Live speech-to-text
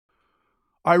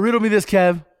All right, riddle me this,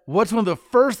 Kev. What's one of the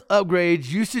first upgrades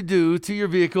you should do to your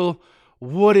vehicle?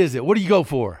 What is it? What do you go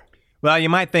for? Well, you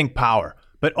might think power,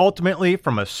 but ultimately,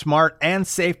 from a smart and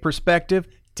safe perspective,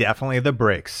 definitely the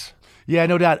brakes. Yeah,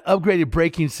 no doubt. Upgraded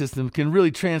braking system can really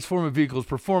transform a vehicle's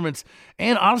performance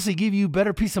and honestly give you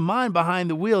better peace of mind behind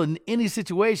the wheel in any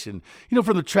situation. You know,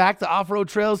 from the track to off-road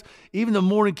trails, even the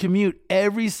morning commute,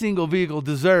 every single vehicle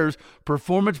deserves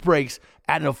performance brakes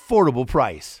at an affordable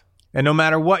price. And no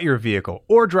matter what your vehicle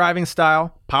or driving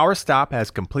style, PowerStop has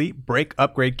complete brake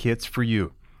upgrade kits for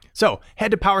you. So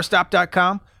head to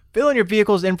PowerStop.com, fill in your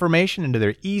vehicle's information into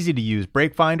their easy-to-use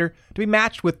brake finder to be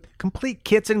matched with complete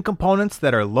kits and components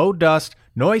that are low dust,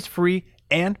 noise-free,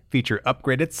 and feature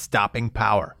upgraded stopping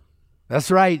power.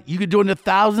 That's right. You could join the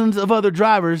thousands of other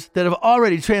drivers that have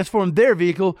already transformed their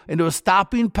vehicle into a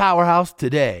stopping powerhouse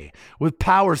today with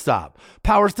PowerStop.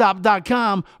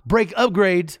 PowerStop.com, brake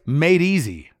upgrades made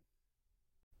easy.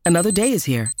 Another day is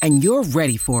here, and you're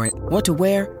ready for it. What to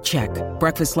wear? Check.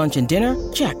 Breakfast, lunch, and dinner?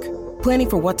 Check. Planning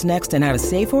for what's next and how to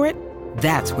save for it?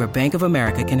 That's where Bank of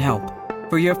America can help.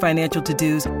 For your financial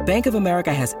to-dos, Bank of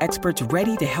America has experts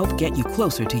ready to help get you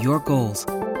closer to your goals.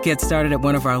 Get started at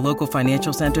one of our local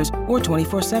financial centers or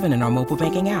 24/7 in our mobile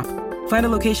banking app. Find a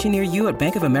location near you at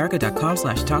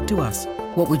bankofamerica.com/talktous.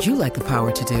 What would you like the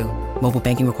power to do? Mobile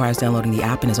banking requires downloading the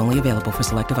app and is only available for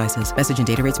select devices. Message and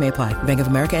data rates may apply. Bank of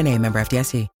America N.A., member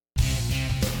FDIC.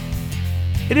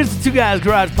 It is the Two Guys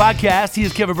Garage Podcast. He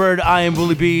is Kevin Bird. I am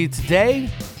Willie B. Today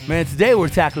we're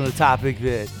tackling a topic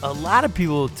that a lot of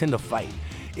people tend to fight.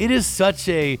 It's such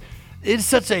a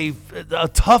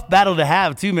tough battle to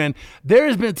have too, man. There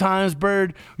has been times,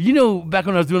 Bird, you know, back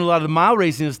when I was doing a lot of the mile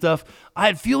racing and stuff, I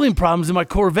had fueling problems in my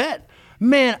Corvette.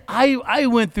 Man, I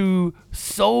went through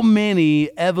so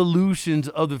many evolutions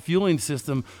of the fueling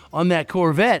system on that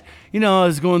Corvette. You know, I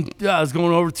was going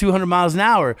over 200 miles an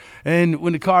hour, and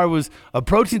when the car was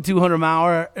approaching 200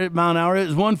 mile an hour, it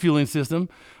was one fueling system.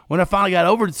 When I finally got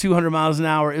over to 200 miles an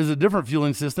hour, it was a different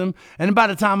fueling system. And by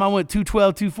the time I went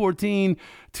 212, 214,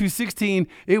 216,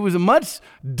 it was a much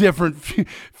different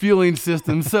fueling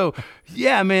system. So,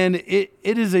 yeah, man, it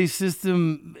is a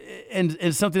system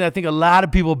and something I think a lot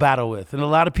of people battle with and a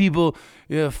lot of people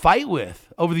fight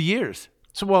with over the years.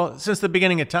 So, well, since the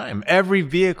beginning of time, every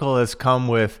vehicle has come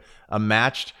with a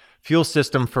matched fuel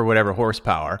system for whatever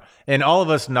horsepower. And all of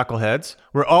us knuckleheads,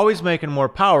 we're always making more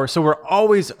power, so we're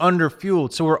always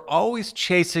under-fueled. So we're always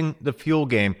chasing the fuel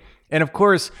game. And of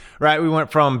course, right, we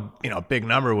went from, big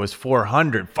number was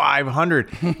 400,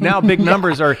 500. Now big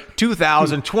numbers are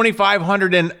 2,000,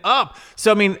 2,500 and up.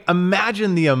 So, I mean,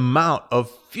 imagine the amount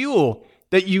of fuel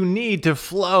that you need to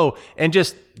flow and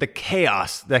just the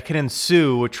chaos that can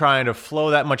ensue with trying to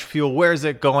flow that much fuel. Where's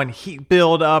it going? Heat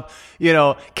build up,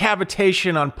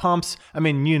 cavitation on pumps. I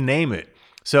mean, you name it.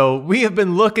 So we have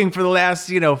been looking for the last,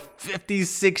 50,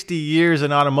 60 years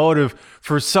in automotive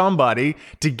for somebody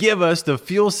to give us the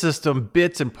fuel system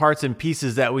bits and parts and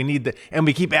pieces that we need. And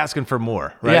we keep asking for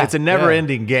more, right? Yeah, it's a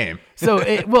never-ending game. So,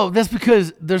 that's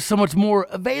because there's so much more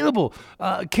available.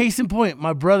 Case in point,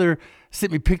 my brother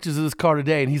sent me pictures of this car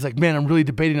today, and he's like, man, I'm really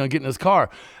debating on getting this car.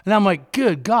 And I'm like,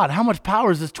 good God, how much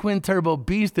power is this twin-turbo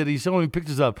beast that he's showing me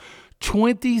pictures of?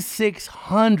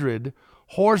 2,600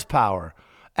 horsepower.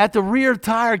 At the rear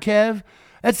tire, Kev,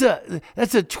 that's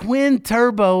a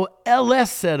twin-turbo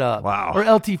LS setup. Wow. Or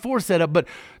LT4 setup, but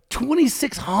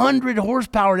 2,600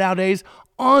 horsepower nowadays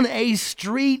on a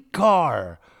street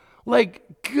car. Like,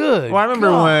 good Well, I remember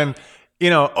God. when,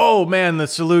 oh man, the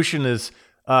solution is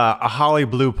a Holly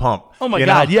blue pump. Oh my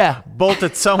God, yeah.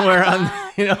 Bolted somewhere on,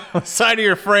 side of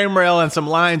your frame rail and some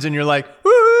lines, and you're like,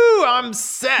 woohoo, I'm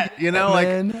set,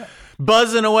 like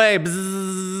buzzing away,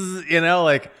 bzzz,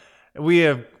 like we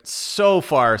have so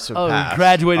far surpassed.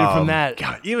 Graduated from that.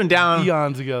 God, even down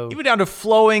eons ago. Even down to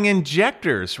flowing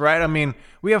injectors, right? I mean,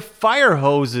 we have fire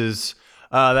hoses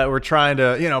that we're trying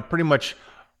to, pretty much,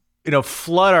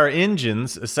 flood our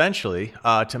engines essentially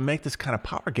to make this kind of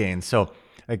power gain. So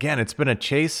again, it's been a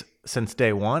chase since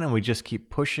day one, and we just keep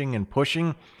pushing and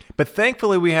pushing. But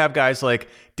thankfully, we have guys like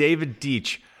David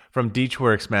Deach from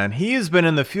DeachWorks, man. He has been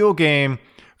in the fuel game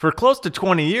for close to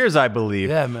 20 years, I believe.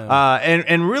 Yeah, man.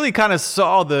 And really kind of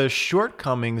saw the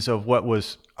shortcomings of what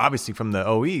was obviously from the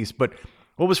OEs, but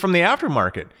what was from the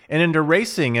aftermarket and into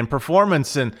racing and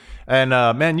performance. And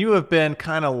man, you have been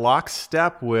kind of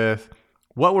lockstep with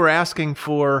what we're asking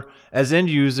for as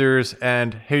end users.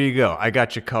 And here you go. I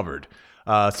got you covered.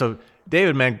 So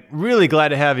David, man, really glad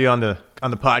to have you on the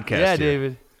podcast. Yeah, here.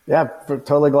 David. Yeah,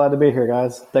 totally glad to be here,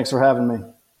 guys. Thanks for having me.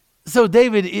 So,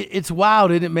 David, it's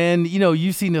wild, isn't it, man? You know,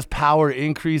 you've seen this power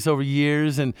increase over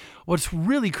years, and what's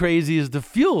really crazy is the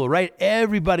fuel, right?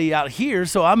 Everybody out here,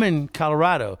 so I'm in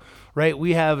Colorado, right?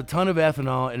 We have a ton of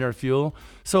ethanol in our fuel.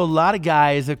 So a lot of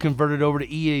guys have converted over to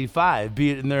E85,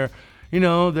 be it in their,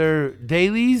 their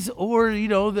dailies or,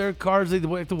 their cars they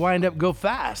have to wind up go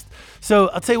fast. So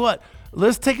I'll tell you what,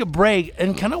 let's take a break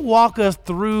and kind of walk us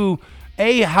through,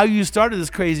 A, how you started this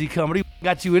crazy company,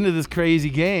 got you into this crazy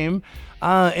game,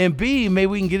 and B, maybe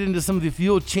we can get into some of the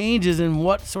fuel changes and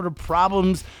what sort of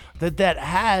problems that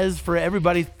has for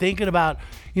everybody thinking about,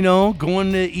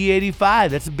 going to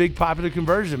E85. That's a big popular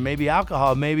conversion. Maybe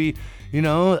alcohol, maybe,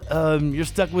 you're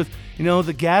stuck with,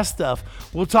 the gas stuff.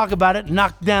 We'll talk about it,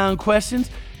 knock down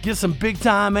questions, get some big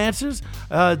time answers.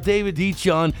 David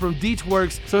Deitch on from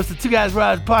DeitchWorks. So it's the Two Guys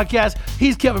Garage podcast.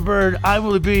 He's Kevin Bird. I'm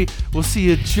Willie B. We'll see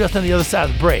you just on the other side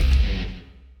of the break.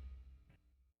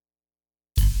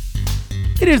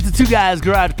 It is the Two Guys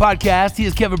Garage podcast. He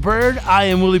is Kevin Bird. I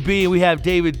am Willie B. And we have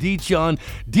David Deitch on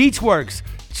DeitchWorks.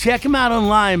 Check him out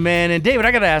online, man. And David,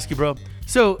 I got to ask you, bro.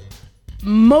 So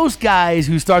most guys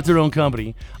who start their own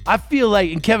company, I feel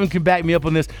like, and Kevin can back me up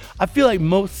on this, I feel like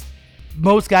most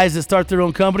guys that start their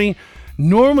own company,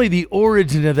 normally the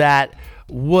origin of that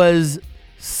was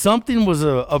something was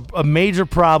a major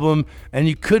problem and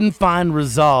you couldn't find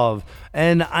resolve.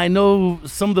 And I know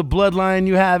some of the bloodline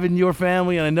you have in your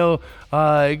family, and I know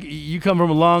you come from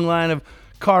a long line of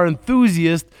car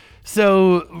enthusiasts.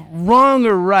 So, wrong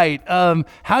or right,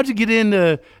 how'd you get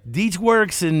into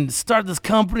DeitchWorks and start this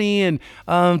company? And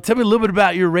tell me a little bit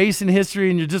about your racing history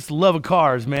and your just love of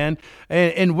cars, man,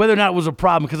 and whether or not it was a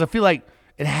problem, because I feel like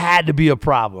it had to be a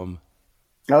problem.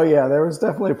 Oh, yeah, there was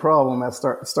definitely a problem that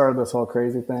started this whole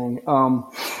crazy thing.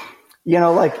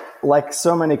 Like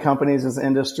so many companies in this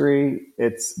industry,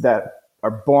 it's that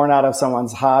are born out of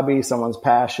someone's hobby, someone's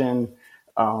passion.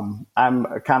 I'm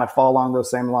kind of fall along those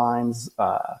same lines.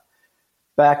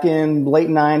 Back in late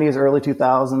 90s, early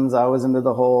 2000s, I was into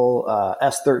the whole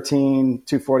S13,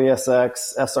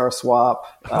 240SX, SR swap,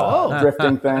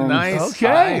 drifting thing. Nice. Okay.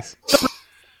 Nice.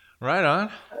 Right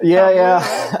on.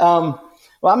 Yeah.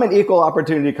 Well, I'm an equal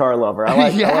opportunity car lover. I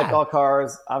like all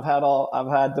cars. I've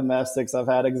had domestics, I've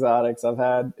had exotics, I've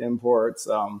had imports.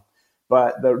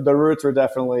 But the roots were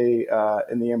definitely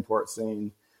in the import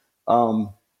scene. But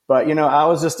I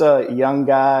was just a young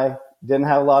guy, didn't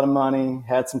have a lot of money,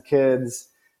 had some kids,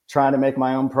 trying to make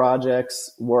my own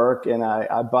projects work, and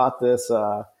I bought this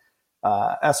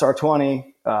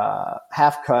SR20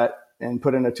 half cut and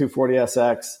put in a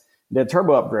 240SX, did a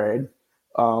turbo upgrade.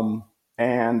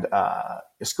 And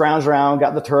scrounged around,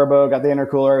 got the turbo, got the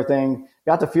intercooler, everything,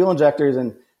 got the fuel injectors,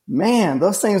 and man,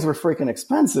 those things were freaking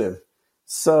expensive.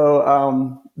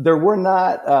 So there were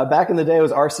not, back in the day, it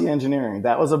was RC Engineering.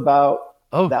 That was about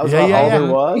all there was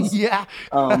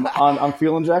on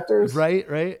fuel injectors.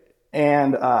 Right.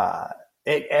 And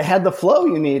it had the flow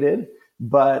you needed,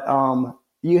 but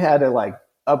you had to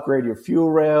upgrade your fuel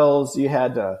rails. You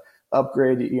had to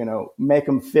upgrade, make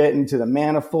them fit into the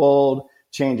manifold,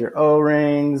 change your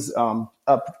O-rings,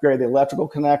 upgrade the electrical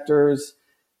connectors.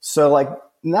 So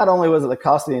not only was it the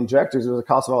cost of the injectors, it was the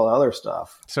cost of all the other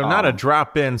stuff. So not a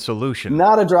drop-in solution.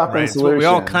 Not a drop-in solution. It's what we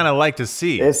all kind of like to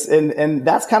see. And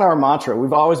that's kind of our mantra.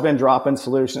 We've always been drop-in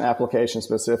solution, application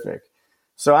specific.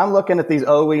 So I'm looking at these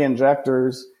OE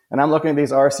injectors and I'm looking at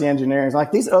these RC Engineering.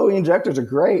 These OE injectors are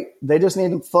great. They just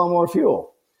need to flow more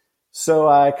fuel. So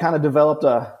I kind of developed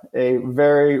a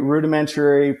very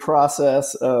rudimentary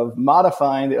process of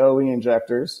modifying the OE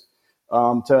injectors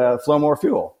to flow more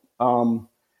fuel.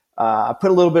 I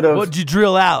put a little bit of... What'd you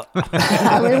drill out?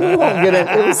 I mean, we won't get it.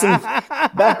 It was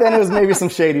back then it was maybe some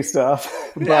shady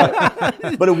stuff,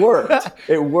 but it worked.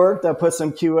 It worked. I put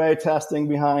some QA testing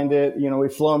behind it. We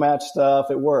flow match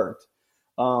stuff. It worked.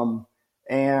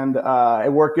 And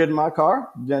it worked good in my car.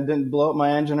 Didn't blow up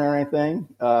my engine or anything.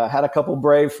 Had a couple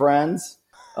brave friends.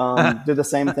 Did the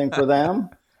same thing for them.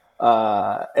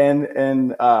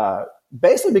 And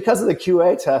basically because of the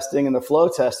QA testing and the flow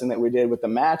testing that we did with the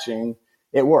matching,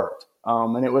 it worked.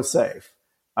 And it was safe.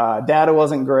 Data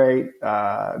wasn't great.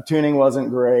 Tuning wasn't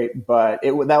great, but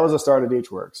that was the start of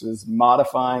DeitchWorks, is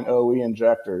modifying OE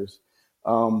injectors.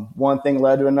 One thing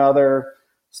led to another.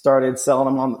 Started selling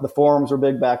them on the forums were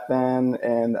big back then,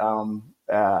 and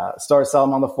started selling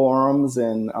them on the forums,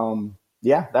 and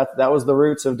that was the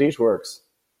roots of DeitchWorks.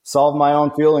 Solve my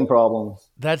own fueling problems.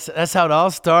 That's how it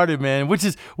all started, man. Which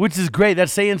is great.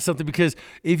 That's saying something, because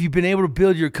if you've been able to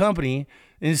build your company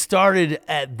and started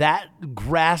at that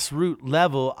grassroots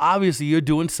level, obviously you're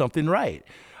doing something right.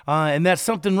 And that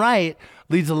something right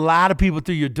leads a lot of people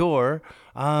through your door.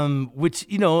 which,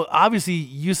 obviously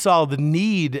you saw the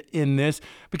need in this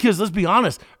because let's be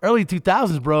honest, early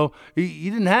 2000s, bro,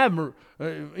 you didn't have,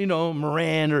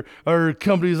 Moran or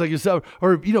companies like yourself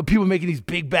or, people making these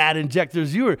big bad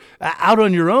injectors. You were out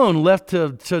on your own, left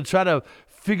to try to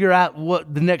figure out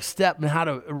what the next step and how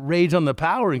to rage on the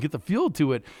power and get the fuel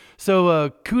to it. So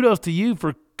kudos to you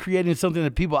for creating something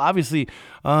that people obviously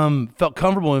felt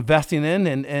comfortable investing in,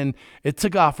 and it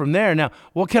took off from there. Now,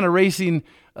 what kind of racing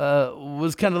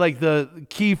was kind of like the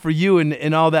key for you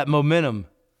in all that momentum?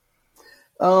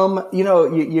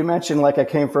 You mentioned like I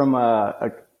came from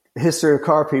a history of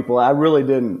car people. I really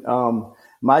didn't.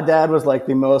 My dad was like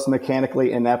the most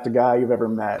mechanically inept guy you've ever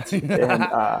met.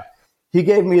 And he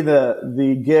gave me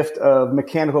the gift of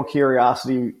mechanical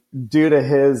curiosity due to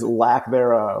his lack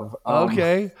thereof.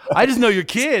 Okay. I just know your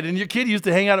kid, and your kid used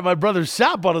to hang out at my brother's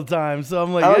shop all the time. So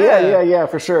I'm like, yeah,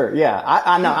 for sure. Yeah,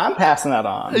 I know I'm passing that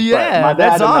on. Yeah, but my dad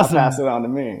that's did awesome. not pass it on to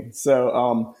me.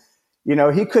 So,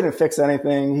 he couldn't fix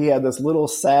anything. He had this little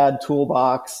sad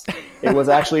toolbox. It was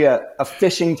actually a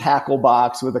fishing tackle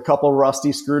box with a couple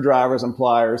rusty screwdrivers and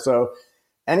pliers. So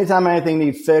anytime anything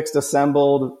needed fixed,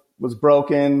 assembled, was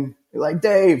broken, like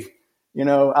Dave, I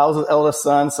was his eldest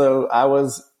son, so I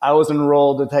was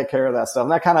enrolled to take care of that stuff.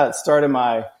 And that kind of started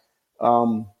my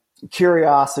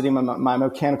curiosity, my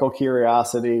mechanical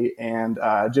curiosity, and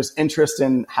just interest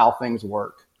in how things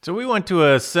work. So we went to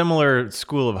a similar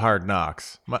school of hard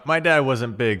knocks. My dad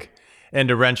wasn't big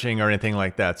into wrenching or anything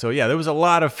like that. So yeah, there was a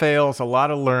lot of fails, a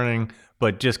lot of learning,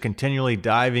 but just continually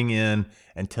diving in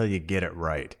until you get it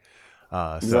right.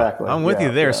 Exactly. I'm with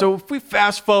you there. Yeah. So if we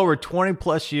fast forward 20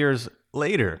 plus years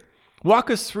later, walk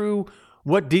us through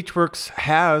what DeatschWerks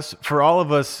has for all of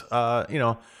us,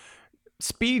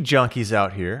 speed junkies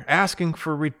out here asking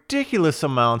for ridiculous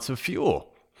amounts of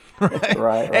fuel, right?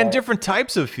 Right. And different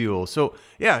types of fuel. So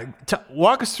yeah,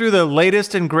 walk us through the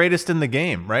latest and greatest in the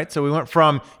game, right? So we went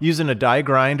from using a die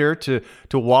grinder to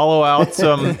wallow out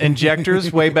some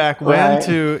injectors way back when Right.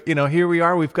 to, here we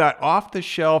are. We've got off the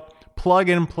shelf, plug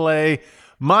and play,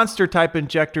 monster type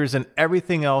injectors and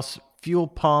everything else, fuel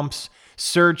pumps,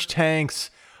 surge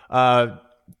tanks,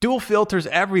 dual filters,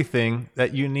 everything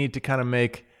that you need to kind of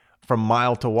make from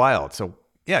mild to wild. So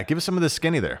yeah, give us some of the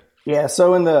skinny there. Yeah.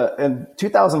 So in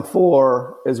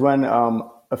 2004 is when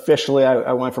officially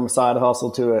I went from a side hustle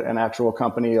to an actual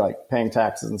company, like paying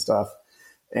taxes and stuff,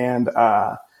 and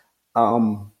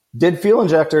did fuel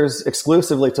injectors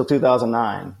exclusively till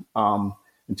 2009.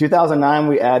 In 2009,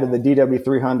 we added the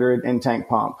DW300 in-tank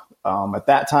pump. At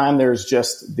that time, there's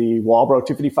just the Walbro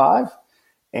 255,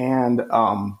 and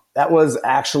that was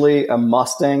actually a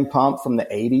Mustang pump from the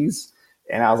 80s.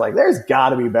 And I was like, there's got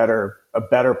to be a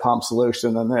better pump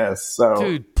solution than this. So,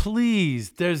 dude, please,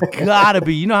 there's got to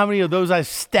be. You know how many of those I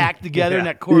stacked together in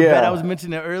that Corvette Yeah. I was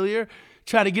mentioning earlier,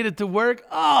 trying to get it to work?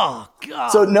 Oh, God.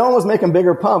 So no one was making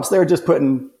bigger pumps. They were just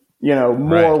putting, more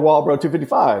Right. Walbro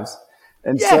 255s.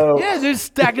 And they're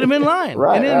stacking them in line.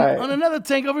 Right, and then right. on another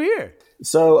tank over here.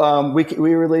 So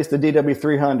we released the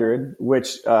DW300,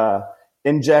 which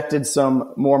injected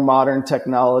some more modern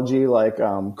technology like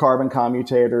carbon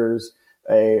commutators,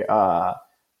 a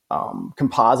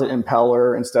composite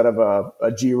impeller instead of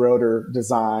a G-rotor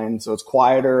design. So it's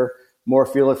quieter, more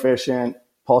fuel efficient,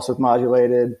 pulse width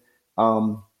modulated.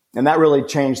 And that really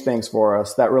changed things for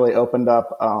us. That really opened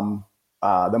up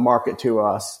the market to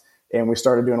us, and we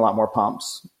started doing a lot more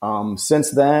pumps.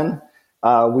 Since then,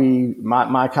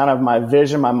 my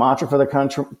vision, my mantra for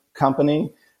the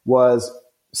company was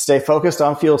stay focused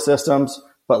on fuel systems,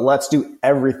 but let's do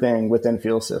everything within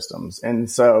fuel systems. And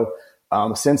so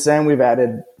since then, we've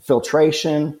added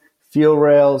filtration, fuel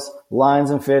rails, lines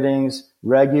and fittings,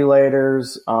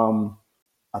 regulators.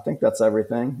 I think that's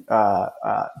everything.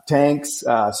 Tanks,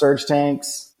 surge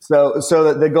tanks.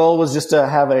 So the goal was just to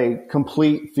have a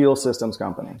complete fuel systems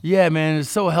company. Yeah, man, it's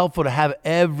so helpful to have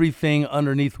everything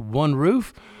underneath one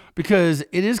roof because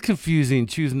it is confusing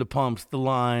choosing the pumps, the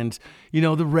lines,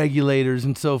 the regulators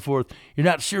and so forth. You're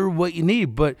not sure what you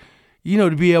need, but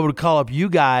to be able to call up you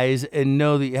guys and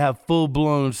know that you have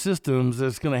full-blown systems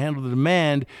that's going to handle the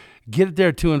demand, get it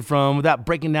there to and from without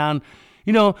breaking down.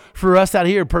 For us out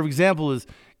here, a perfect example is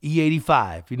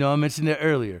E85. I mentioned it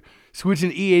earlier. Switching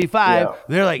to E85,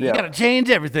 they're like, you got to change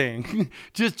everything.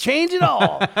 Just change it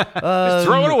all. Just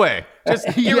throw it away. Just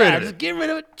get rid of it. Just get rid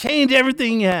of it. Change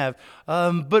everything you have.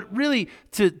 But really,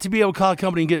 to be able to call a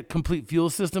company and get complete fuel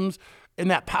systems in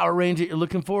that power range that you're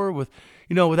looking for with,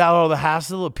 without all the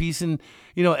hassle of piecing,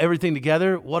 everything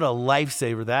together, what a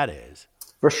lifesaver that is.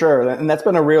 For sure. And that's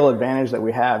been a real advantage that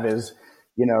we have is,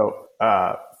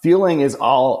 fueling is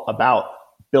all about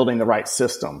building the right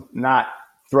system, not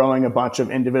throwing a bunch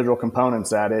of individual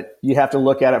components at it. You have to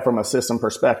look at it from a system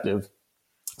perspective.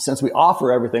 Since we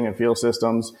offer everything in fuel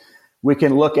systems, we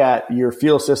can look at your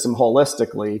fuel system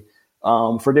holistically.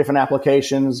 For different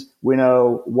applications, we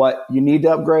know what you need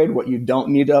to upgrade, what you don't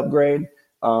need to upgrade,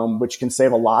 which can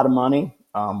save a lot of money.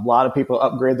 A lot of people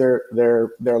upgrade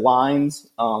their lines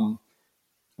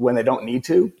when they don't need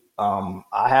to.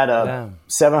 I had a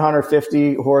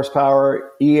 750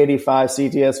 horsepower E85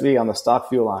 CTSV on the stock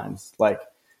fuel lines. Like,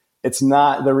 it's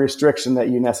not the restriction that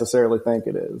you necessarily think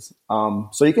it is.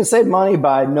 So you can save money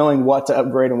by knowing what to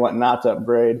upgrade and what not to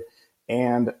upgrade.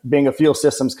 And being a fuel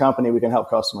systems company, we can help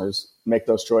customers make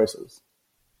those choices.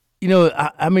 You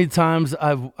know, how many times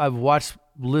I've watched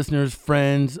listeners,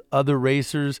 friends, other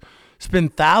racers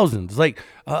spend thousands. Like,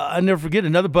 I never forget,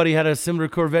 another buddy had a similar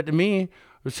Corvette to me,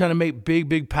 was trying to make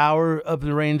big power up in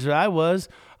the range that I was.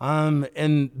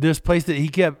 And this place that he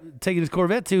kept taking his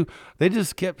Corvette to, they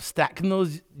just kept stacking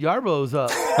those Yarbos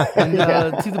up. And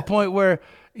to the point where,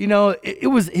 you know,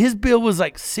 it was, his bill was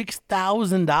like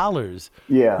 $6,000.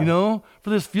 Yeah. You know,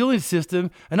 for this fueling system.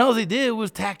 And all they did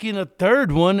was tack in a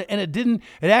third one, and it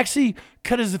actually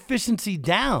cut his efficiency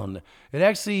down. It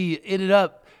actually ended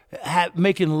up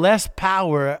making less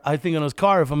power, I think, on his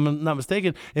car, if I'm not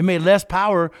mistaken. It made less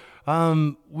power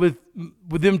with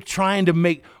them trying to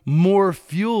make more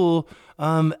fuel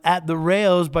at the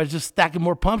rails by just stacking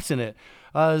more pumps in it.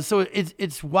 So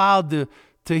it's wild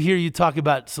to hear you talk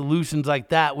about solutions like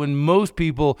that when most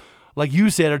people, like you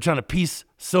said, are trying to piece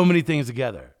so many things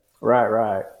together.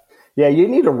 Right. Yeah, you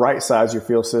need to right size your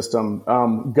fuel system.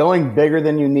 Going bigger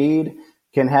than you need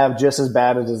can have just as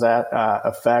bad as that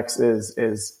effects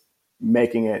is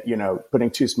making it, you know, putting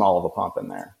too small of a pump in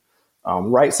there.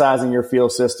 Right sizing your fuel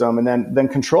system, and then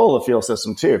control the fuel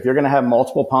system too. If you're going to have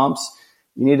multiple pumps,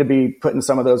 you need to be putting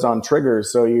some of those on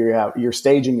triggers, so you're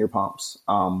staging your pumps,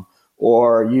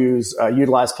 or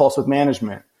utilize pulse width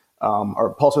management,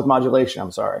 or pulse width modulation.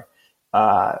 I'm sorry,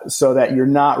 so that you're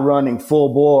not running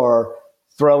full bore,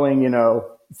 throwing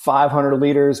 500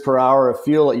 liters per hour of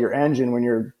fuel at your engine when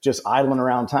you're just idling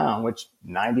around town, which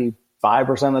 95%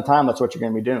 of the time that's what you're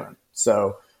going to be doing.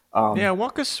 So.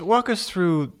 Walk us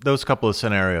through those couple of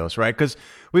scenarios, right? Because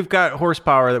we've got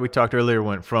horsepower that we talked earlier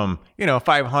went from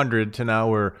 500 to now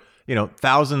we're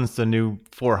thousands to new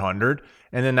 400,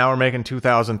 and then now we're making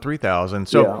 2,000, 3,000.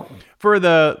 So for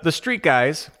the street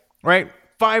guys, right,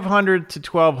 500 to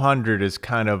 1,200 is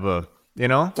kind of a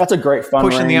that's a great fun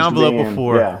pushing the envelope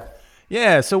before.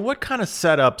 Yeah. So what kind of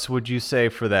setups would you say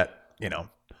for that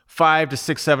 5 to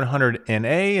 6, 700 NA,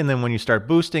 and then when you start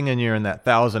boosting and you're in that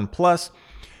 1,000 plus?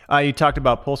 You talked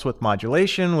about pulse width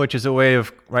modulation, which is a way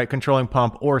of controlling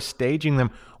pump or staging them.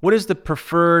 What is the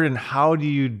preferred, and how do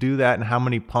you do that, and how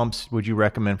many pumps would you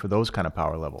recommend for those kind of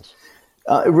power levels?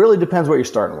 It really depends what you're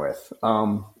starting with.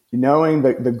 Knowing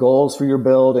the goals for your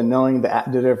build and knowing the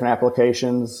different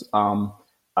applications,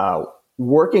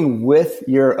 working with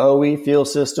your OE fuel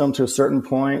system to a certain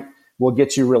point will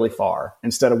get you really far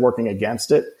instead of working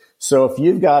against it. So if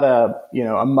you've got a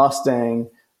Mustang,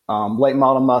 late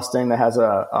model Mustang that has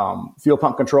a fuel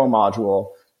pump control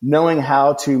module, knowing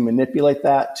how to manipulate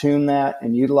that, tune that,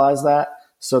 and utilize that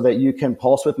so that you can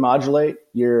pulse width modulate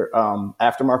your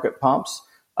aftermarket pumps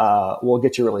will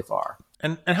get you really far.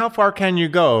 And how far can you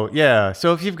go? Yeah.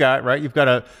 So if you've got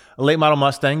a late model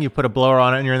Mustang, you put a blower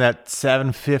on it and you're in that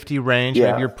 750 range,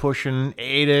 maybe you're pushing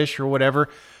 8-ish or whatever.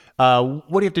 What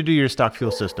do you have to do to your stock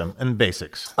fuel system and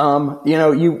basics?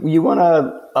 You want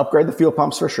to upgrade the fuel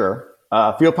pumps for sure.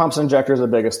 Fuel pumps and injectors are the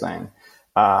biggest thing.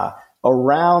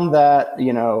 Around that,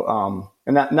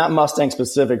 and not Mustang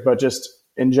specific, but just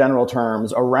in general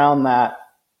terms, around that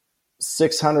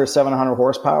 600, 700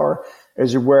 horsepower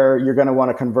is where you're going to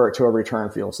want to convert to a return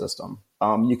fuel system.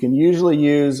 You can usually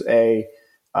use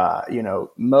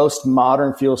most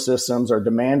modern fuel systems are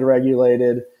demand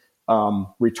regulated,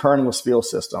 returnless fuel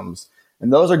systems.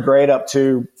 And those are great up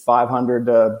to 500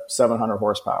 to 700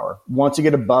 horsepower. Once you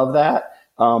get above that,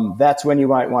 that's when you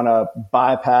might want to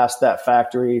bypass that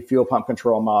factory fuel pump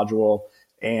control module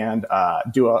and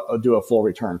do a full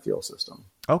return fuel system.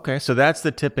 Okay, so that's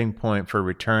the tipping point for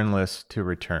returnless to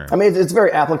return. I mean, it's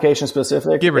very application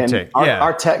specific. Give or take,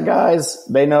 Our tech guys,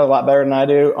 they know a lot better than I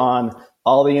do on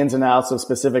all the ins and outs of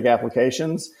specific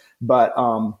applications. But,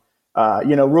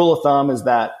 rule of thumb is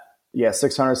that,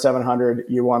 600, 700,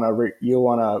 you want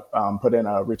to put in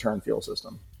a return fuel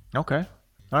system. Okay.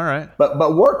 All right.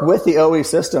 But work with the OE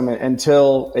system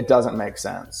until it doesn't make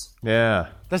sense. Yeah.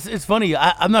 It's funny.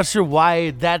 I'm not sure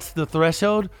why that's the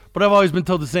threshold, but I've always been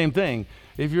told the same thing.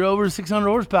 If you're over 600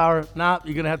 horsepower,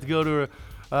 you're going to have to go to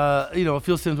a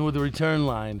fuel system with a return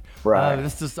line. Right.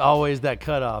 It's just always that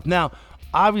cutoff. Now,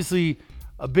 obviously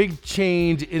a big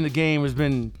change in the game has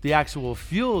been the actual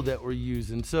fuel that we're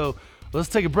using. So let's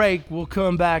take a break. We'll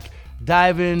come back,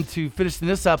 dive into finishing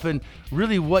this up and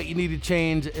really what you need to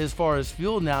change as far as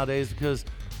fuel nowadays, because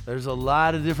there's a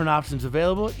lot of different options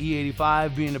available,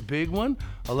 E85 being a big one.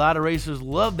 A lot of racers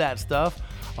love that stuff.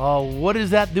 What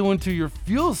is that doing to your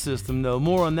fuel system, though?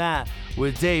 More on that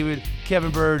with David,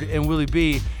 Kevin Bird, and Willie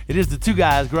B. It is the Two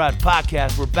Guys Garage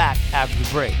Podcast. We're back after the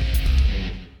break.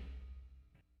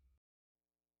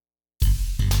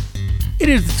 It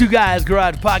is the Two Guys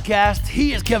Garage Podcast.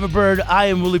 He is Kevin Bird. I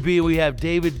am Willie B. And we have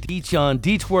David Deach on.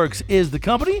 DeachWorks is the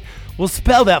company. We'll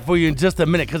spell that for you in just a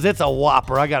minute because it's a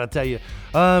whopper, I got to tell you.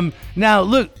 Now,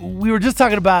 look, we were just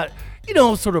talking about,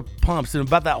 sort of pumps and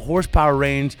about that horsepower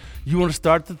range. You want to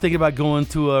start to think about going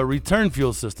to a return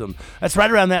fuel system. That's right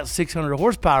around that 600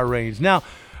 horsepower range. Now,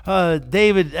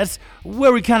 David, that's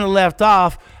where we kind of left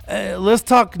off. Let's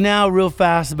talk now real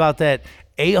fast about that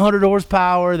 800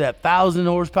 horsepower, that 1,000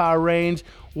 horsepower range.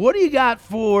 What do you got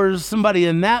for somebody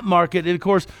in that market? And, of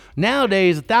course,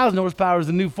 nowadays, 1,000 horsepower is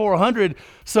the new 400.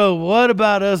 So what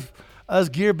about us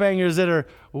gear bangers that are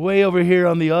way over here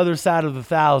on the other side of the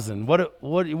 1,000?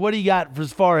 What do you got for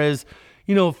as far as,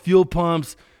 fuel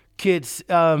pumps, kits,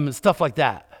 stuff like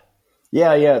that?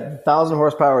 Yeah. 1,000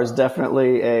 horsepower is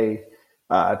definitely a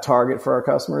target for our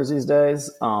customers these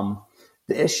days.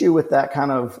 The issue with that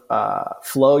kind of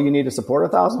flow you need to support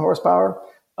 1,000 horsepower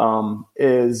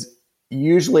is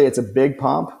usually it's a big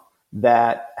pump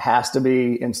that has to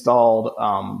be installed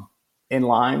in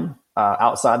line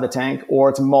outside the tank, or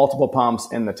it's multiple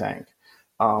pumps in the tank.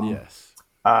 Yes.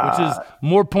 Which is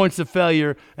more points of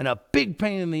failure and a big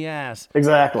pain in the ass.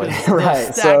 Exactly. They'll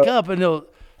Right. stack up and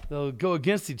they'll go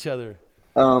against each other.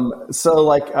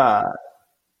 The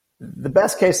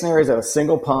best case scenario is a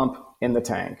single pump in the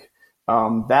tank.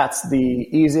 That's the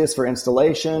easiest for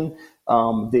installation.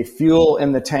 The fuel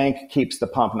in the tank keeps the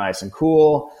pump nice and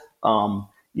cool.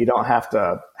 You don't have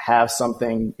to have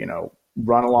something,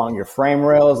 run along your frame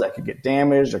rails that could get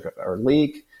damaged or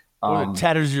leak. Or it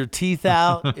tatters your teeth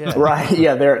out. Yeah. Right.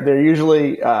 Yeah. They're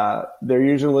usually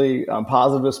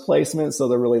positive displacement. So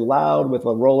they're really loud with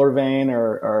a roller vane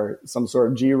or some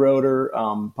sort of G rotor,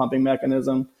 pumping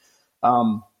mechanism.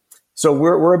 So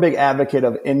we're a big advocate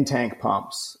of in-tank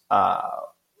pumps.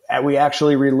 We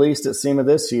actually released at SEMA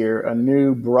this year a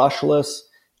new brushless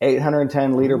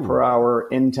 810 liter per hour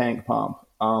in-tank pump.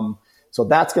 So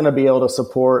that's going to be able to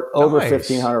support over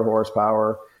 1,500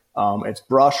 horsepower. It's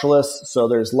brushless, so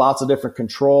there's lots of different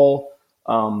control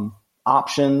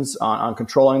options on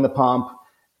controlling the pump,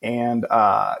 and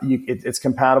it's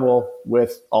compatible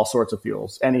with all sorts of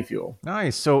fuels, any fuel.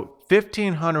 Nice. So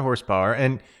 1,500 horsepower,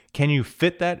 and can you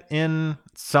fit that in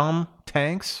some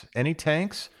tanks? Any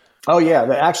tanks? Oh yeah,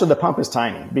 actually the pump is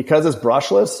tiny because it's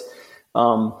brushless.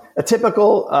 A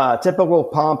typical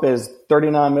pump is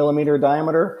 39 millimeter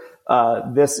diameter.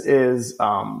 This is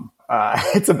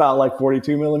it's about like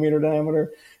 42 millimeter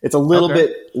diameter. It's a little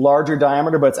bit larger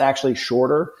diameter, but it's actually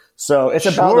shorter. So it's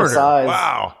about the size.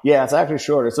 Wow. Yeah, it's actually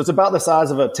shorter. So it's about the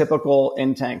size of a typical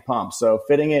in-tank pump. So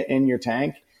fitting it in your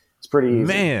tank is pretty easy.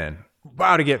 Man.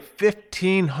 Wow, to get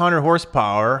 1,500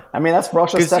 horsepower. I mean, that's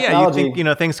brushless technology. You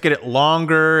think, things get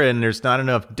longer and there's not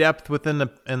enough depth within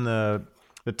the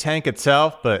tank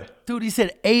itself, but Dude, he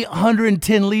said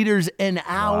 810 liters an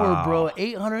hour, bro.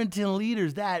 810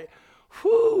 liters.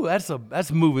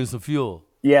 That's moving some fuel.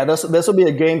 Yeah, this will be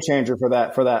a game changer for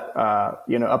that up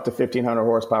to 1,500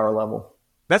 horsepower level.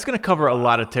 That's going to cover a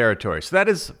lot of territory. So that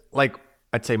is like,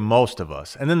 I'd say most of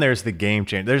us. And then there's the game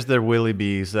changer. There's the Willie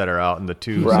B's that are out in the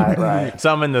twos. Right.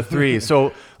 Some in the threes.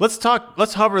 So let's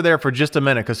hover there for just a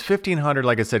minute, because 1,500,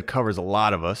 like I said, covers a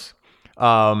lot of us.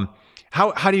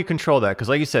 How do you control that? Because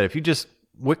like you said, if you just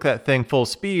wick that thing full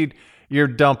speed, you're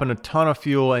dumping a ton of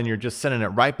fuel and you're just sending it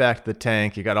right back to the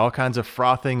tank. You got all kinds of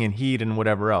frothing and heat and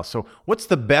whatever else. So what's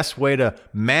the best way to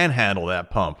manhandle that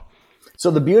pump? So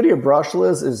the beauty of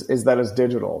brushless is that it's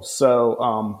digital. So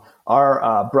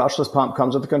our brushless pump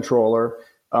comes with a controller.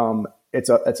 It's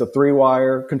a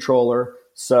 3-wire controller.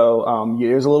 So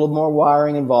there's a little more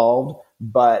wiring involved.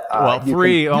 But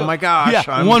oh my gosh!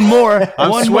 Yeah, one more.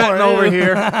 I'm sweating over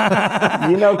here.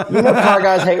 Car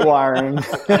guys hate wiring.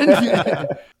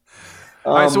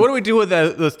 All right, so what do we do with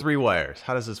those 3 wires?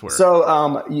 How does this work?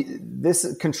 So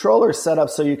this controller is set up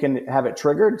so you can have it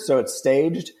triggered, so it's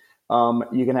staged.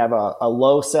 You can have a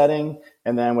low setting,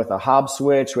 and then with a Hobbs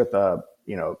switch, with a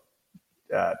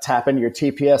tap into your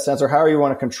TPS sensor, however you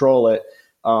want to control it.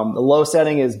 The low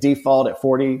setting is default at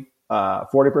 40%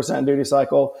 duty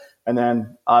cycle. And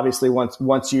then obviously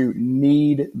once you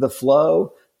need the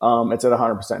flow, it's at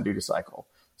 100% duty cycle.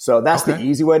 So that's the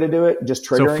easy way to do it. Just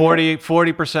triggering. So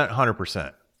 40%,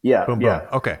 100%. Yeah. Boom, boom. Yeah.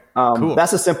 Okay. Cool.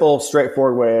 That's a simple,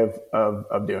 straightforward way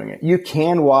of doing it. You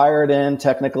can wire it in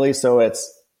technically, so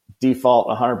it's default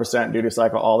 100% duty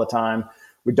cycle all the time.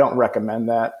 We don't recommend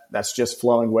that. That's just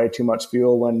flowing way too much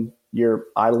fuel when you're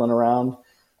idling around.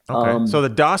 Okay. So the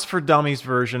DOS for Dummies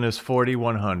version is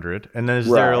 40-100. And then is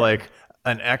there like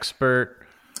an expert?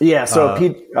 Yeah.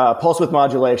 So pulse width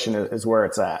modulation is where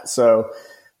it's at. So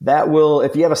that will,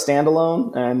 if you have a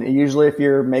standalone, and usually if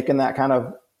you're making that kind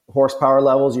of horsepower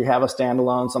levels, you have a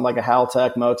standalone, something like a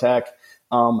Haltech, Motec,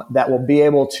 that will be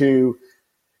able to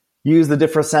use the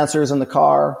different sensors in the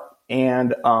car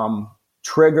and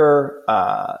trigger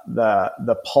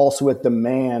the pulse width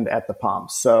demand at the pump.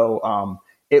 So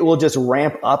it will just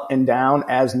ramp up and down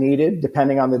as needed,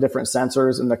 depending on the different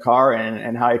sensors in the car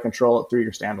and how you control it through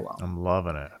your standalone. I'm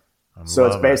loving it. So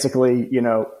it's basically,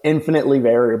 infinitely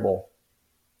variable.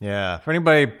 Yeah. For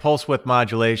anybody, pulse width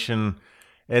modulation,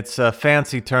 it's a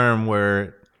fancy term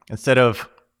where instead of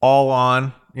all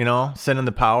on, sending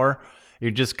the power,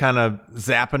 you're just kind of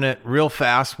zapping it real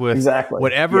fast with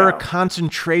whatever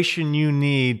concentration you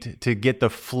need to get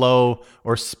the flow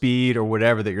or speed or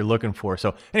whatever that you're looking for.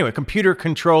 So anyway, computer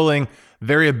controlling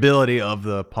variability of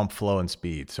the pump flow and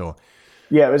speed. So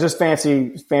yeah, it was just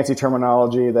fancy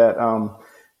terminology that,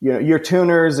 your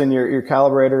tuners and your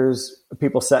calibrators,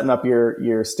 people setting up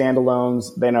your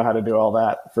standalones, they know how to do all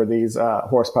that for these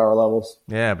horsepower levels.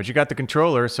 Yeah, but you got the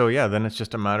controller, so yeah, then it's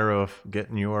just a matter of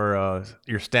getting your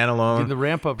standalone Get the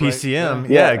ramp up PCM. Right.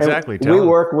 Yeah, exactly. We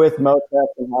work with Motec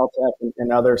and Haltech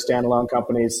and other standalone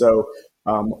companies, so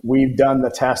we've done the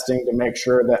testing to make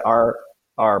sure that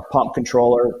our pump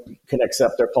controller can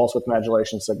accept their pulse width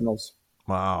modulation signals.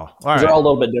 Wow. All right. They're all a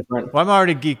little bit different. Well, I'm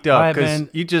already geeked up because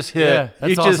you just hit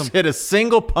hit a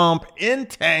single pump in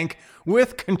tank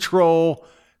with control,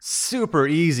 super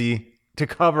easy to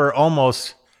cover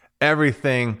almost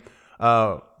everything,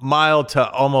 mild to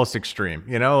almost extreme.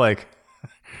 All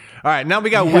right, now we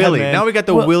got Willie. Man. Now we got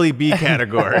the Willie B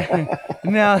category.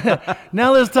 now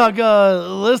let's talk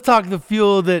the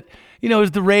fuel that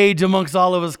is the rage amongst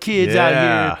all of us kids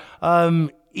out here.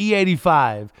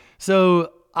 E85.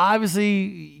 So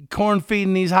obviously, corn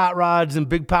feeding these hot rods and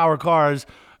big power cars,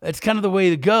 it's kind of the way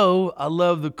to go. I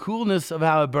love the coolness of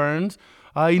how it burns.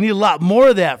 You need a lot more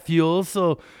of that fuel,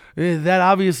 so that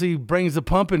obviously brings the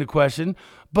pump into question.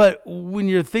 But when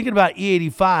you're thinking about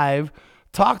E85,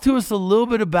 talk to us a little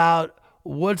bit about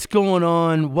what's going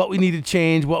on, what we need to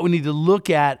change, what we need to look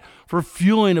at for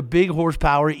fueling a big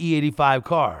horsepower E85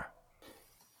 car.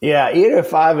 Yeah,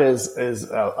 E85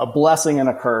 is a blessing and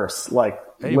a curse,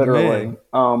 literally.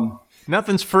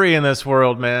 Nothing's free in this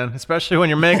world, man, especially when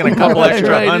you're making a couple extra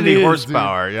Hyundai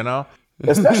horsepower,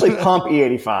 Especially pump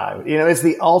E85. It's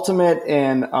the ultimate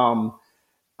in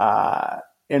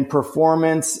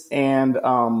performance and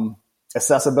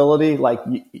accessibility.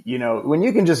 When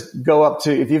you can just go up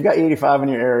to, if you've got 85 in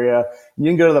your area, you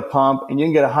can go to the pump and you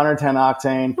can get 110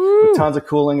 octane with tons of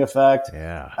cooling effect.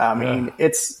 Yeah. I mean,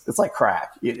 it's like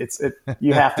crack. You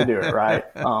have to do it, right?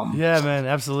 Yeah, man,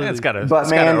 absolutely. It's got a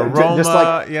aroma, just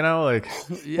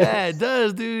yeah, it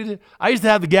does, dude. I used to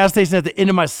have the gas station at the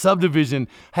end of my subdivision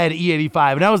had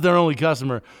E85, and I was their only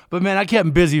customer. But man, I kept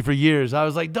them busy for years. I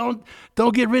was like, don't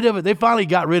get rid of it. They finally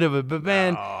got rid of it. But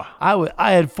man,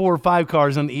 I had 4 or 5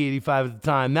 cars on the E85 at the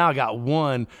time. Now I got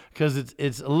one because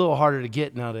it's a little harder to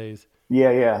get nowadays.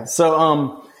 Yeah.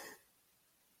 So,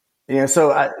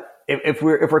 if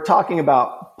we're talking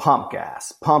about pump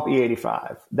gas, pump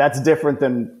E85, that's different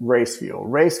than race fuel.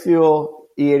 Race fuel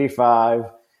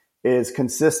E85 is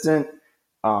consistent.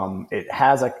 It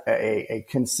has a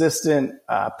consistent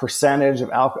percentage of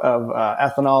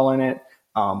ethanol in it.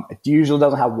 It usually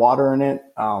doesn't have water in it.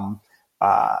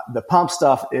 The pump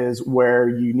stuff is where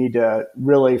you need to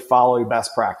really follow your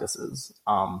best practices.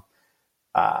 I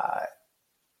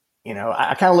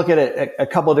kind of look at it a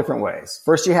couple of different ways.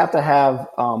 First, you have to have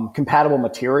compatible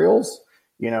materials.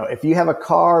 If you have a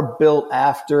car built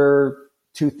after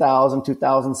 2000,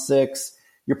 2006,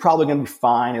 you're probably going to be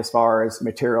fine as far as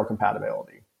material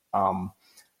compatibility.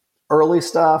 Early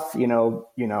stuff,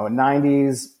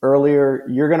 90s, earlier,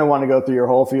 you're going to want to go through your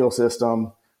whole fuel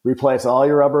system, replace all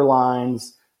your rubber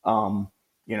lines,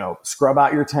 scrub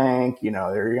out your tank.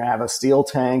 You're going to have a steel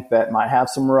tank that might have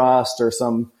some rust or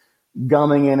some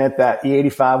gumming in it that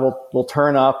E85 will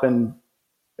turn up and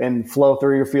flow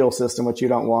through your fuel system, which you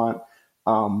don't want.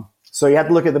 So you have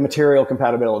to look at the material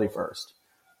compatibility first.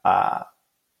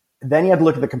 Then you have to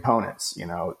look at the components.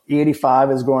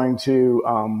 E85 is going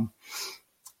to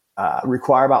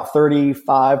require about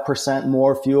 35%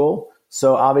 more fuel.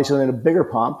 So obviously in a bigger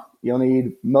pump, you'll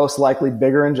need most likely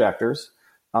bigger injectors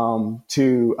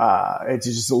it's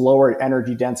just a lower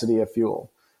energy density of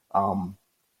fuel.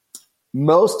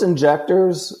 Most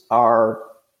injectors are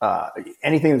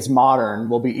anything that's modern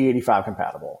will be E85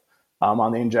 compatible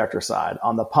on the injector side.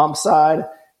 On the pump side,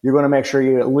 you're going to make sure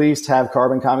you at least have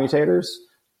carbon commutators.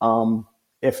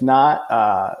 If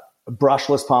not,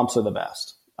 brushless pumps are the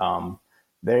best.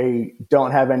 They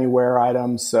don't have any wear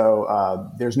items, so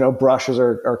there's no brushes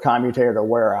or commutator to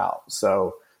wear out.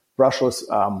 So brushless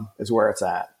is where it's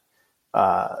at.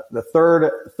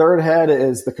 The third head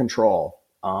is the control.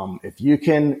 If you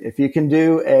can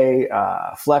do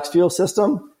a flex fuel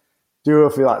system, do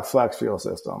a flex fuel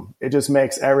system. It just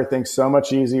makes everything so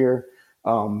much easier.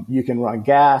 You can run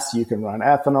gas, you can run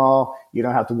ethanol. You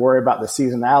don't have to worry about the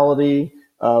seasonality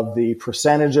of the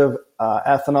percentage of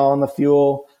ethanol in the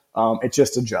fuel. It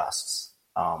just adjusts.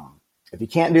 If you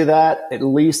can't do that, at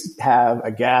least have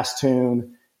a gas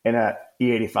tune and a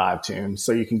E85 tune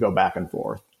so you can go back and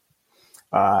forth.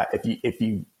 If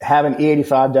you have an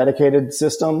E85 dedicated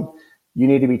system, you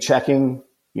need to be checking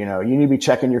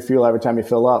your fuel every time you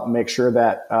fill up and make sure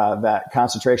that that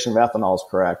concentration of ethanol is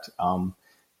correct.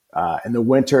 In the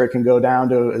winter, it can go down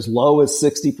to as low as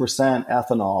 60%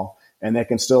 ethanol, and they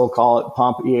can still call it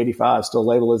pump E85, still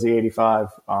label as E85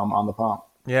 on the pump.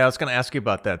 Yeah, I was going to ask you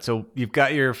about that. So you've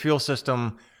got your fuel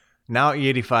system now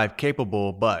E85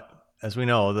 capable, but as we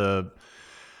know, the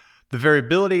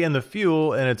variability in the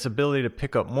fuel and its ability to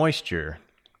pick up moisture,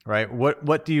 right?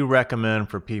 What do you recommend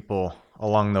for people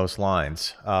along those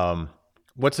lines?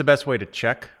 What's the best way to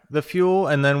check the fuel?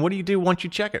 And then what do you do once you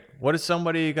check it? What is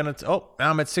somebody going to, now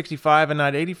I'm at 65 and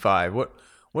not 85. What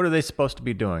are they supposed to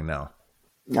be doing now?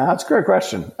 That's a great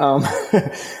question.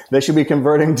 They should be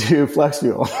converting to flex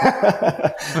fuel.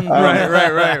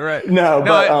 Right. No,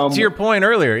 but to your point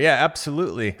earlier, yeah,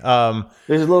 absolutely. There's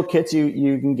little kits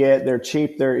you can get. They're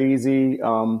cheap. They're easy.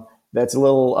 That's a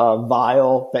little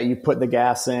vial that you put the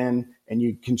gas in, and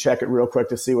you can check it real quick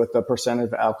to see what the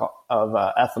percentage of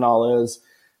ethanol is.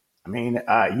 I mean,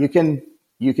 you can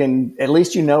at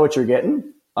least what you're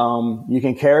getting. You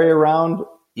can carry around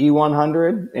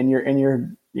E100 in your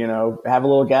have a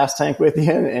little gas tank with you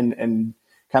and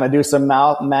kind of do some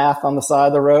math on the side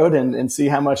of the road and see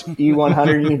how much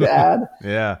E100 you need to add.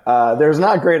 Yeah. There's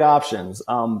not great options.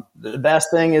 The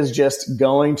best thing is just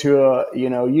going to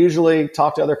usually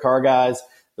talk to other car guys.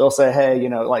 They'll say, hey,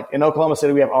 like in Oklahoma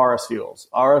City, we have RS Fuels.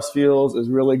 RS Fuels is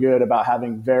really good about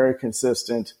having very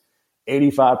consistent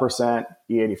 85%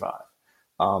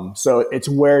 E85. So it's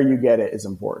where you get it is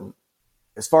important.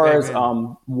 As far as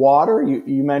water,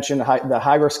 you mentioned the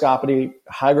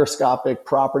hygroscopic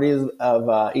properties of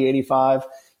E85.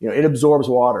 It absorbs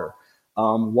water.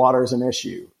 Water is an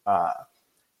issue.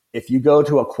 If you go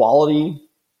to a quality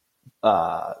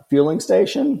fueling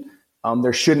station,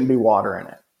 there shouldn't be water in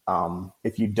it.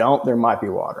 If you don't, there might be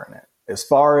water in it. As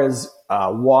far as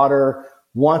water,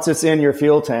 once it's in your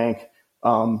fuel tank,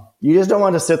 you just don't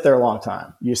want to sit there a long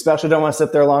time. You especially don't want to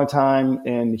sit there a long time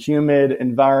in humid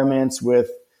environments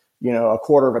with, a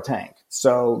quarter of a tank.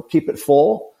 So keep it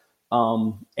full,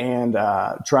 and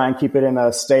try and keep it in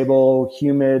a stable,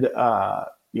 humid,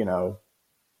 in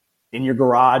your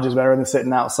garage is better than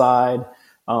sitting outside.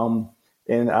 And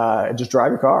just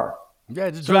drive your car. Yeah,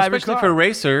 just drive your car. Especially for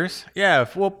racers. Yeah,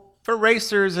 for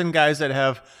racers and guys that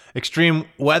have extreme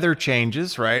weather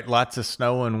changes, right? Lots of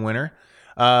snow in winter.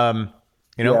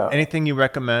 Anything you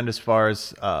recommend as far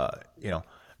as,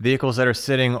 vehicles that are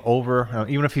sitting over,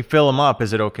 even if you fill them up,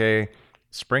 is it okay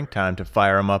springtime to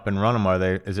fire them up and run them?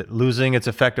 Is it losing its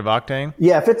effective octane?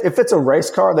 Yeah. If it's a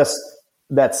race car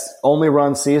that's only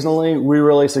run seasonally, we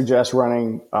really suggest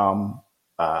running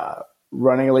at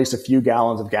least a few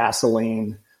gallons of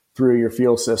gasoline through your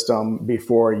fuel system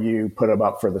before you put them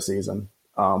up for the season.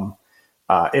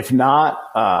 If not,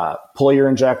 pull your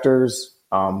injectors,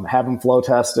 have them flow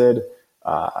tested,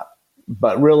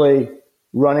 but really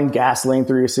running gasoline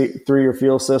through your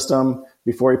fuel system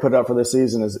before you put it up for the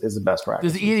season is the best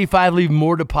practice. Does the E85 leave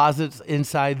more deposits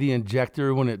inside the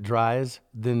injector when it dries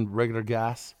than regular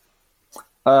gas?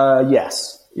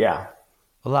 Yes. Yeah.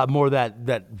 A lot more of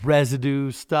that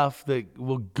residue stuff that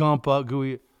will gump up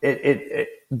gooey. It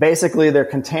basically, they're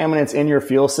contaminants in your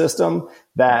fuel system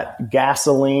that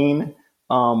gasoline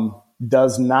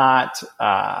does not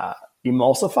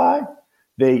emulsify.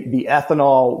 The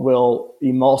ethanol will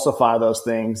emulsify those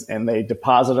things, and they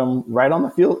deposit them right on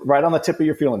the tip of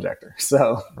your fuel injector.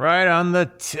 So right on the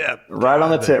tip, right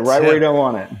where you don't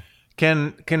want it.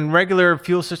 Can regular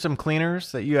fuel system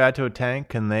cleaners that you add to a tank,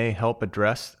 can they help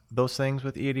address those things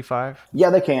with E85? Yeah,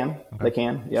 they can. Okay. They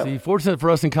can. Yeah. See, fortunate for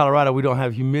us in Colorado, we don't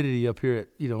have humidity up here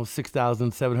at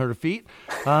 6,700 feet.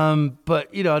 But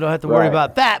I don't have to worry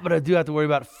about that. But I do have to worry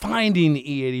about finding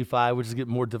E85, which is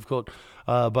getting more difficult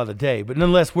by the day. But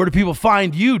nonetheless, where do people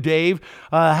find you, Dave?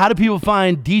 How do people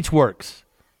find DeechWorks?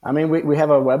 I mean, we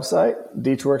have a website,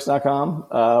 deechworks.com.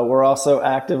 We're also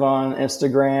active on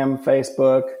Instagram,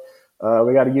 Facebook.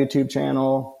 We got a YouTube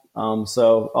channel.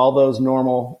 So all those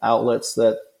normal outlets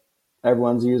that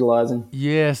everyone's utilizing.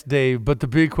 Yes, Dave. But the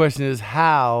big question is,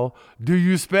 how do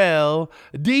you spell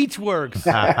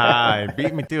DeechWorks?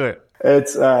 Beat me to it.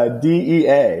 It's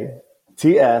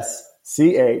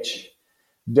DEATSCHWERKS.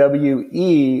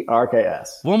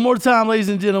 One more time, ladies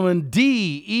and gentlemen.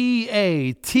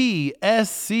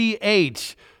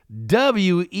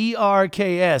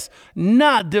 DEATSCHWERKS.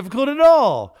 Not difficult at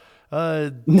all.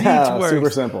 No, super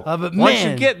simple. But once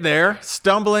you get there,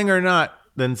 stumbling or not,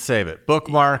 then save it.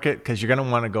 Bookmark it because you're going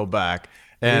to want to go back.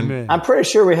 And I'm pretty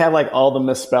sure we have like all the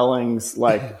misspellings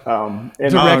like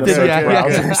in directed, the search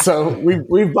browser. So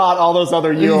we've bought all those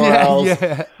other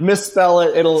URLs. Misspell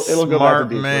it, it'll go back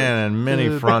to DeechWorks. Man, and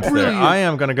many fronts there. I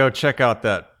am going to go check out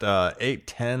that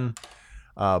 810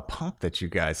 pump that you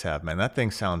guys have, man. That thing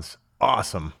sounds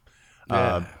awesome.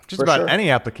 Just about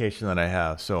any application that I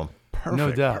have. So perfect.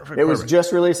 No doubt. It was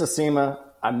just released at SEMA.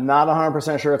 I'm not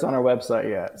 100% sure it's on our website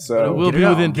yet. So it will be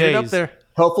within days. Get it up there.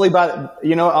 Hopefully by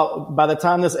the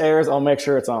time this airs, I'll make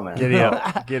sure it's on there. Giddy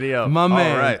up. Giddy up. My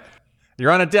man. All right.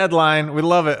 You're on a deadline. We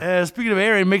love it. Speaking of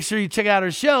airing, make sure you check out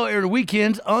our show every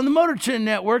weekends on the Motor Trend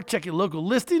Network. Check your local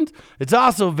listings. It's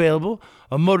also available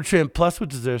on Motor Trend Plus,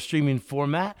 which is their streaming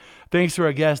format. Thanks to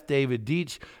our guest, David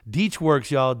Deech.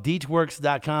 DeechWorks, y'all.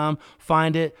 DeechWorks.com.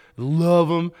 Find it. Love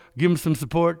them. Give them some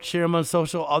support. Share them on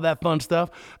social. All that fun stuff.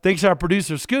 Thanks to our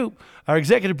producer, Scoop. Our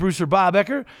executive producer, Bob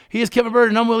Ecker. He is Kevin Bird,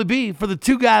 and I'm Willie B. for the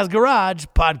Two Guys Garage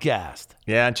podcast.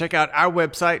 Yeah, and check out our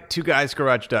website,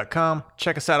 twoguysgarage.com.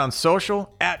 Check us out on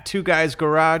social, at Two Guys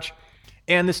Garage.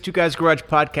 And this Two Guys Garage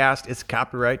podcast is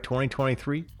copyright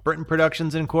 2023, Britain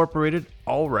Productions Incorporated,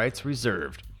 all rights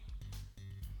reserved.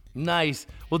 Nice.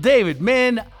 Well, David,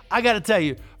 man, I got to tell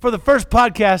you, for the first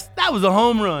podcast, that was a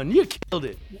home run. You killed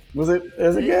it. Was it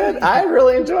good? I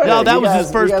really enjoyed it. No, that was his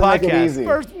first podcast.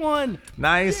 First one.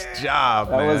 Nice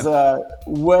job, man. That was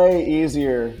way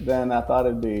easier than I thought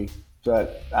it'd be.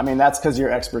 But, I mean, that's because of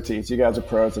your expertise. You guys are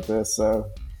pros at this, so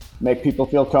make people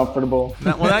feel comfortable.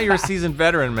 Now you're a seasoned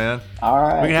veteran, man. All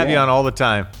right. We can have you on all the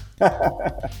time.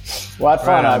 Well, I had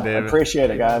fun. I appreciate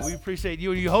it, guys. We appreciate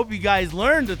you, and you hope you guys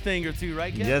learned a thing or two,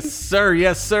 right, Kevin? Yes, sir.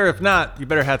 Yes, sir. If not, you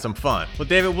better have some fun. Well,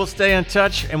 David, we'll stay in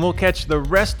touch, and we'll catch the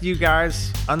rest of you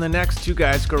guys on the next Two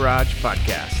Guys Garage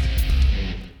podcast.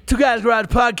 Two Guys Garage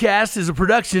Podcast is a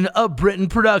production of Britain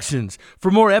Productions. For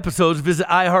more episodes, visit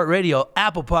iHeartRadio,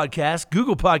 Apple Podcasts,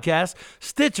 Google Podcasts,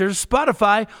 Stitcher,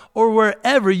 Spotify, or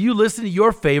wherever you listen to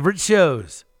your favorite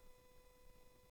shows.